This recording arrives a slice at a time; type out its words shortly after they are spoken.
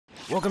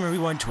Welcome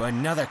everyone to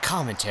another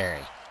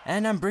commentary,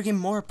 and I'm bringing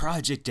more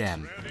Project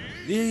M.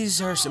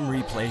 These are some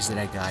replays that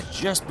I got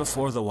just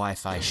before the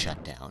Wi-Fi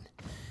shutdown.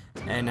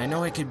 And I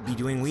know I could be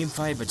doing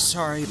Weemfi, but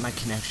sorry, my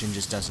connection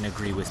just doesn't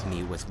agree with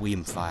me with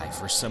Weemfi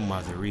for some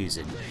other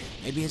reason.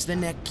 Maybe it's the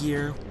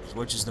Netgear,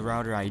 which is the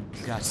router I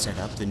got set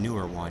up, the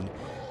newer one.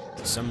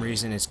 For some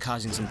reason it's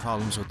causing some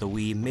problems with the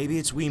Wii. Maybe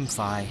it's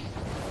Weemfi.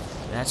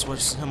 That's what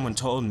someone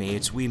told me,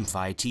 it's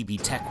Weemfi,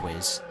 TB Tech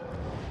Whiz.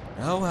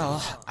 Oh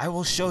well, I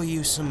will show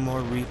you some more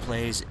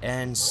replays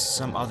and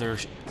some other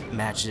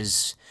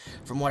matches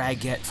from what I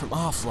get from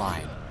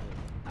offline.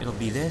 It'll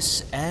be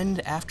this,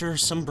 and after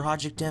some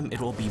Project M, it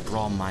will be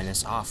Brawl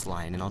minus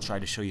offline, and I'll try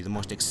to show you the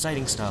most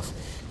exciting stuff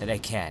that I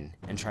can,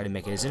 and try to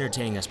make it as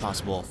entertaining as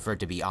possible for it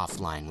to be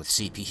offline with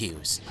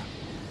CPUs.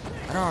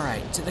 But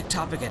alright, to the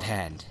topic at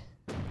hand.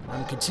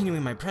 I'm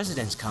continuing my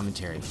President's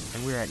commentary,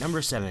 and we're at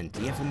number 7,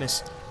 the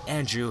infamous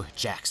Andrew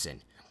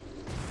Jackson.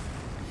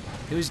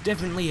 He was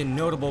definitely a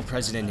notable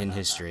president in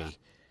history.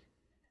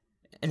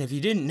 And if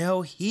you didn't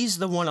know, he's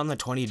the one on the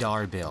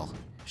 $20 bill.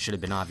 Should have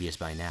been obvious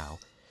by now.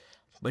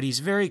 But he's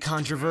very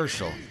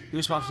controversial. He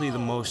was possibly the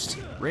most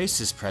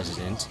racist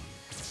president.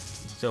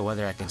 So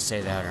whether I can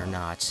say that or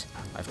not,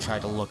 I've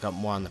tried to look up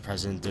more on the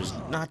president. There's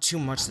not too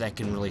much that I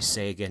can really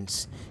say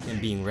against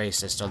him being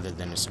racist other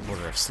than a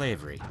supporter of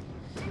slavery.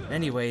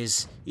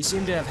 Anyways, he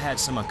seemed to have had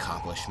some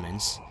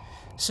accomplishments.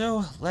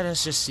 So, let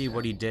us just see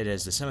what he did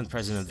as the 7th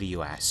president of the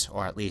US,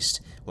 or at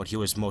least what he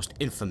was most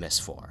infamous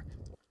for.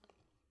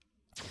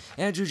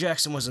 Andrew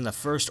Jackson wasn't the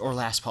first or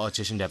last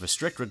politician to have a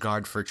strict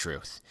regard for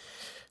truth.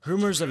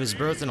 Rumors of his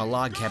birth in a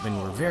log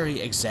cabin were very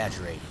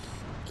exaggerated.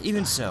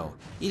 Even so,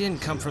 he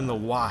didn't come from the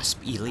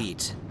WASP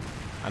elite.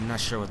 I'm not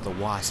sure what the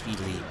WASP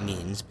elite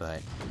means,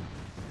 but,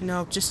 you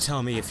know, just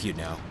tell me if you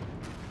know.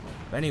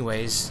 But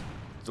anyways,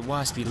 the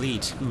WASP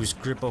elite, whose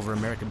grip over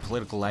American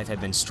political life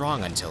had been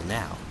strong until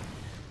now.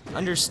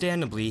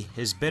 Understandably,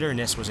 his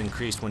bitterness was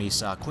increased when he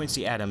saw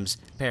Quincy Adams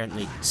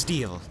apparently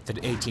steal the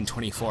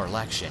 1824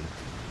 election.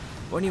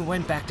 When he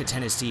went back to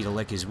Tennessee to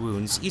lick his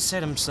wounds, he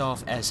set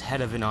himself as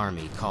head of an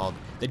army called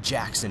the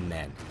Jackson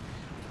Men.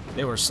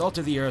 They were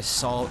salt-of-the-earth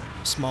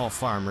small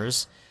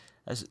farmers,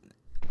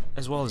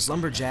 as well as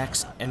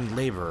lumberjacks and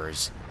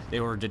laborers. They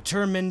were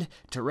determined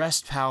to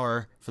wrest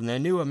power from the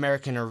new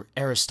American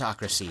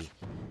aristocracy.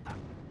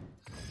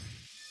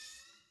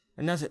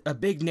 A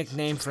big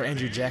nickname for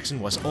Andrew Jackson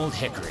was Old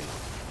Hickory.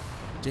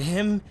 To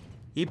him,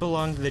 he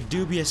belonged to the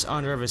dubious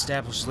honor of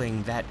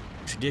establishing that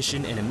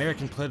tradition in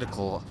American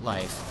political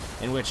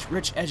life in which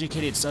rich,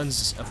 educated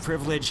sons of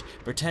privilege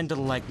pretend to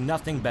like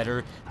nothing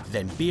better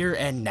than beer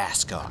and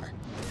NASCAR.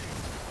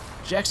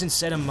 Jackson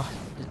set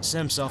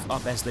himself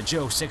up as the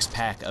Joe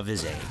Six-Pack of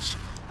his age.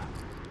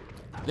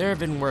 There have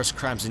been worse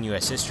crimes in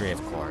U.S. history,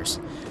 of course,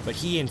 but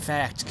he in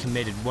fact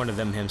committed one of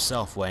them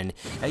himself when,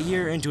 a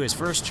year into his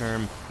first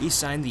term, he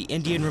signed the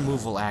Indian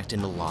Removal Act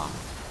into law.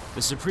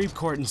 The Supreme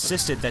Court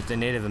insisted that the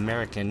Native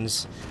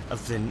Americans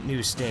of the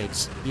new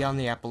states, beyond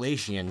the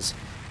Appalachians,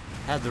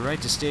 had the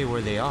right to stay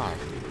where they are,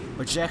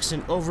 but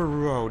Jackson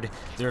overrode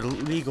their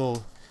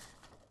legal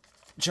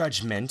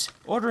judgment,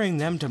 ordering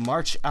them to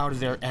march out of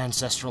their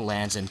ancestral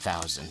lands in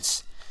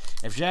thousands.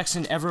 If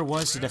Jackson ever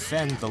was to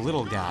defend the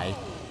little guy,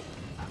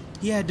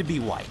 he had to be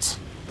white.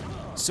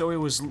 So it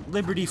was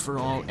liberty for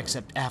all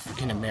except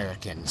African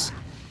Americans.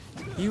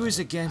 He was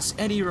against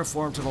any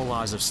reform to the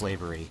laws of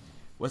slavery.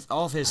 With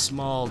all of his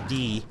small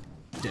d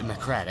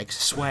democratic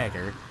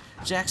swagger,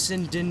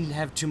 Jackson didn't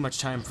have too much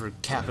time for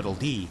capital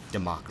D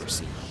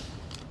democracy.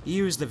 He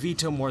used the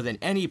veto more than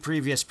any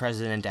previous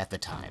president at the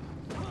time.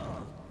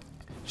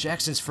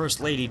 Jackson's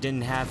first lady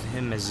didn't have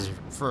him as his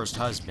first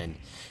husband.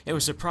 It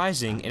was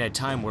surprising in a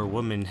time where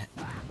women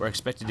were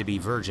expected to be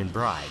virgin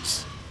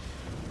brides.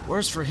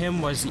 Worse for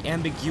him was the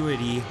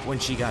ambiguity when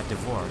she got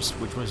divorced,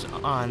 which was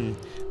on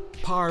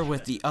par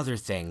with the other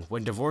thing,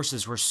 when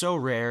divorces were so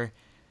rare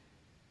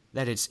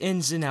that its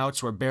ins and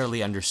outs were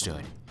barely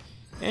understood.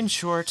 In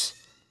short,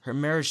 her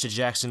marriage to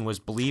Jackson was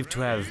believed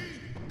to have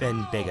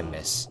been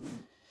bigamous.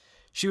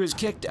 She was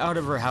kicked out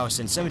of her house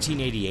in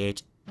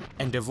 1788,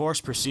 and divorce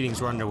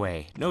proceedings were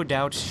underway. No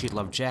doubt she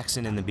loved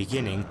Jackson in the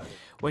beginning,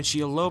 when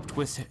she eloped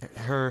with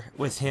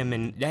him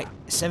in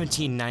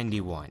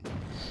 1791.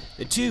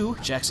 The two,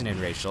 Jackson and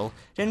Rachel,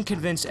 didn't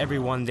convince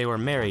everyone they were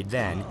married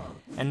then,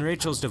 and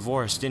Rachel's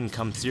divorce didn't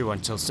come through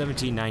until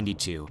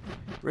 1792.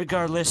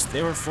 Regardless,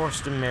 they were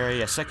forced to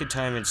marry a second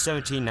time in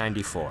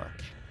 1794.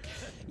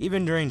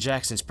 Even during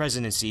Jackson's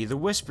presidency, the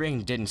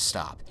whispering didn't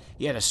stop.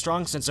 He had a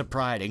strong sense of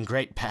pride and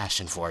great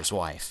passion for his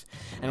wife,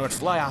 and would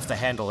fly off the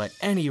handle at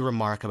any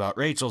remark about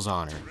Rachel's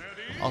honor.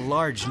 A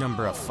large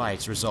number of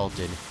fights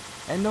resulted,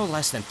 and no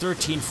less than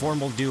 13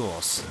 formal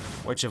duels,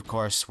 which of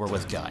course were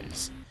with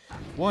guns.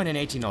 One in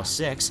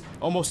 1806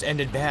 almost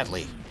ended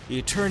badly. The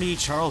attorney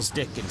Charles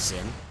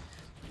Dickinson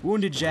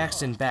wounded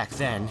Jackson back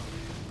then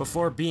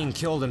before being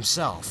killed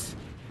himself.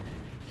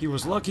 He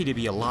was lucky to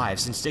be alive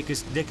since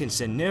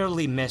Dickinson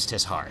nearly missed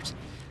his heart.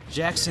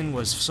 Jackson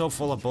was so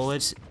full of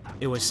bullets,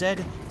 it was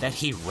said that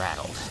he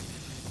rattled.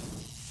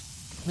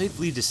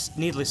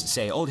 Needless to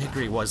say, Old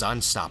Hickory was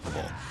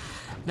unstoppable.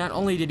 Not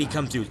only did he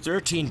come through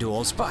 13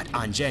 duels, but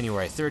on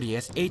January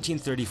 30th,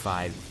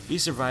 1835, he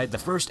survived the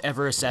first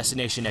ever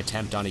assassination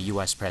attempt on a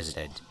US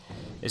president.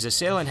 His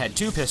assailant had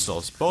 2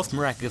 pistols, both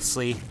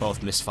miraculously,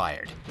 both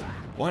misfired.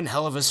 One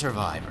hell of a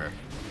survivor,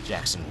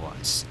 Jackson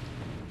was.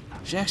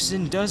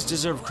 Jackson does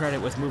deserve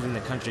credit with moving the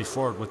country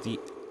forward with the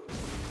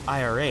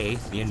IRA,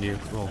 the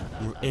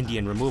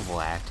Indian Removal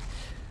Act.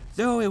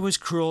 Though it was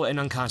cruel and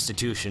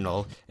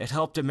unconstitutional, it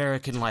helped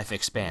American life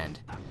expand.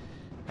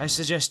 I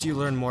suggest you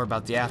learn more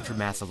about the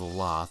aftermath of the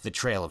law, the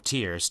Trail of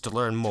Tears, to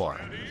learn more.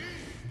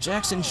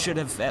 Jackson should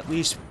have at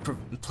least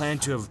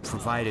planned to have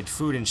provided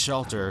food and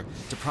shelter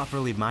to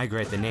properly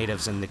migrate the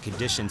natives and the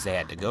conditions they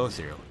had to go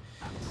through.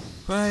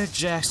 But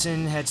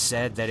Jackson had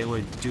said that it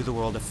would do the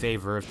world a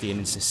favor if the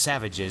innocent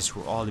savages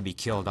were all to be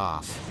killed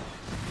off.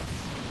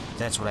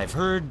 That's what I've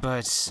heard,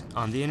 but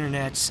on the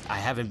internet, I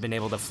haven't been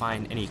able to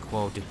find any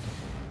quote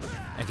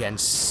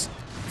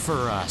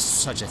for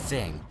such a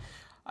thing.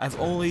 I've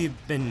only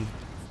been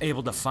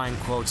able to find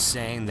quotes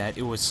saying that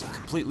it was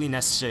completely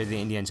necessary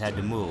the Indians had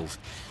to move.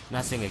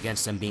 Nothing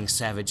against them being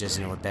savages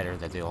and it were better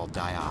that they all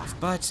die off,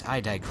 but I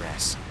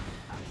digress.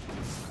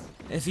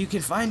 If you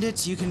can find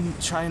it, you can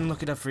try and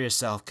look it up for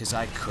yourself, because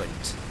I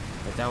couldn't.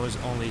 But that was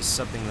only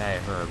something that I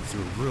heard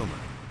through rumor.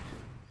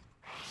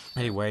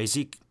 Anyways,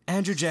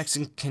 Andrew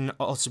Jackson can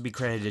also be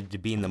credited to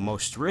being the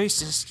most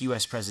racist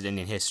US president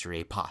in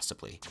history,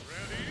 possibly.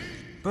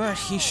 But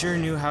he sure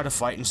knew how to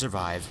fight and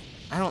survive.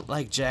 I don't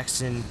like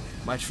Jackson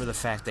much for the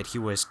fact that he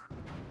was,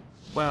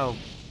 well,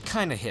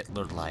 kinda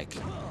Hitler-like.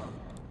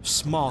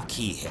 Small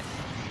key Hitler.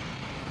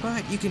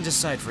 But you can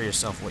decide for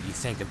yourself what you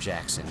think of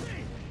Jackson.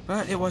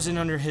 But it wasn't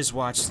under his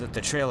watch that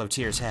the Trail of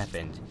Tears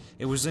happened.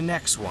 It was the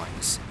next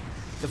ones.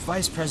 The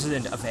Vice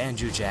President of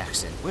Andrew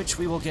Jackson, which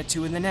we will get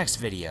to in the next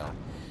video.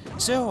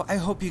 So, I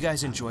hope you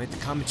guys enjoyed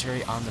the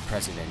commentary on the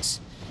presidents.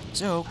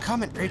 So,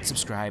 comment, rate,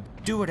 subscribe,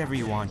 do whatever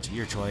you want,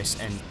 your choice,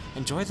 and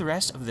enjoy the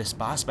rest of this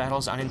Boss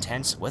Battles on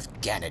Intense with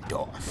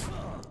Ganondorf.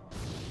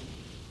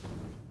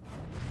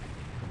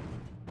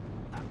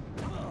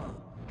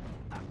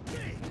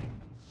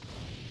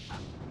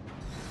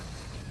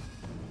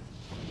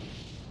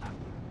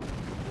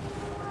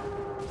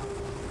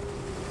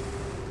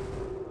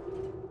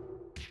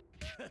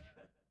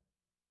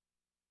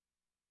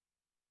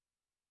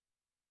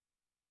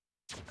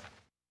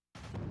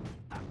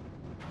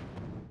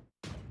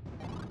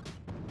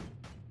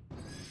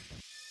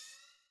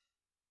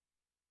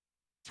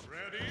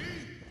 Ready?